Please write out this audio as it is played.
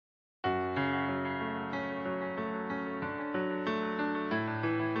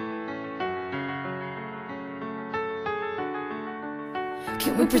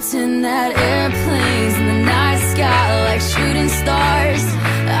Can we pretend that airplanes in the night sky like shooting stars?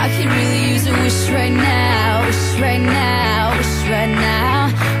 I could really use a wish right now, wish right now, wish right now.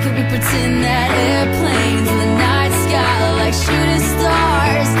 Can we pretend that airplanes in the night sky like shooting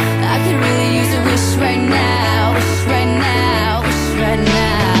stars? I could really use a wish right now, wish right now, wish right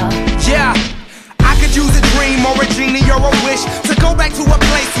now. Yeah, I could use a dream or a genie or a wish to go back to a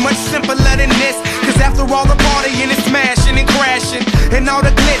place much simpler than this. Cause after all the partying and smashing and crashing, and all the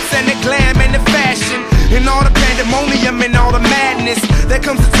glitz and the glam and the fashion, and all the pandemonium and all the madness, there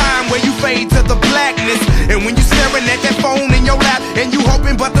comes a time where you fade to the blackness. And when you staring at that phone in your lap, and you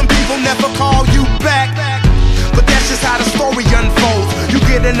hoping but them people never call you back. But that's just how the story unfolds. You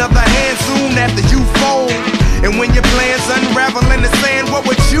get another hand soon after you fold. And when your plans unravel in the sand, what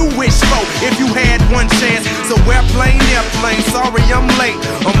would you wish for if you had one chance? So airplane, sorry I'm late.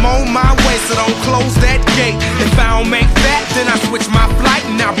 I'm on my way, so don't close that gate. If I don't make that, then I switch my flight,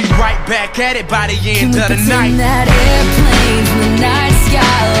 and I'll be right back at it by the end of the night. Can we pretend that airplanes in the night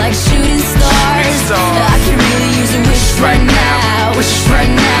sky like shooting stars? I can really use a wish right now, wish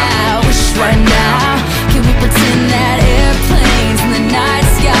right now, wish right now. Can we pretend that airplanes in the night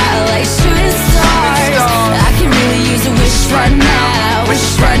sky like shooting stars? I can really use a wish right now, wish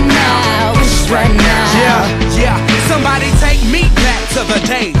right now, wish right now. Yeah, somebody take me back to the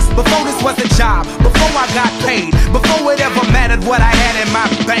days before this was a job, before I got paid, before it ever mattered what I had in my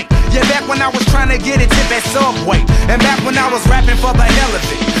bank. Yeah, back when I was trying to get a tip at Subway, and back when I was rapping for the hell of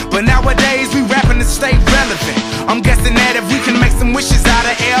it. But nowadays we rapping to stay relevant. I'm guessing that if we can make some wishes out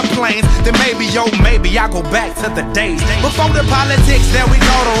of airplanes, then maybe, yo, maybe I'll go back to the days before the politics that we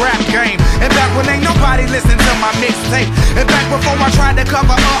call the rap game. And back when ain't nobody listened to my mixtape. And back before I tried to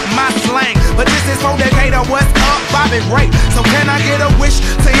cover up my slang. But this is for Decatur, what's up, Bobby Ray? So can I get a wish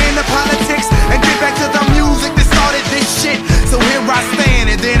to end the politics and get back to the music that started this shit? So here I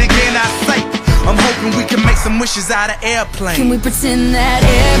stand, and then again I say, I'm hoping we can make some wishes out of airplanes. Can we pretend that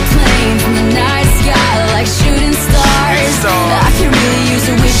airplanes in the night sky like shooting stars? I can really use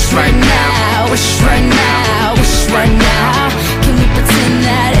a wish right now, wish right now, wish right now. Can we pretend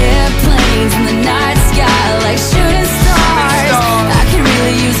that airplanes in the night sky like shooting stars?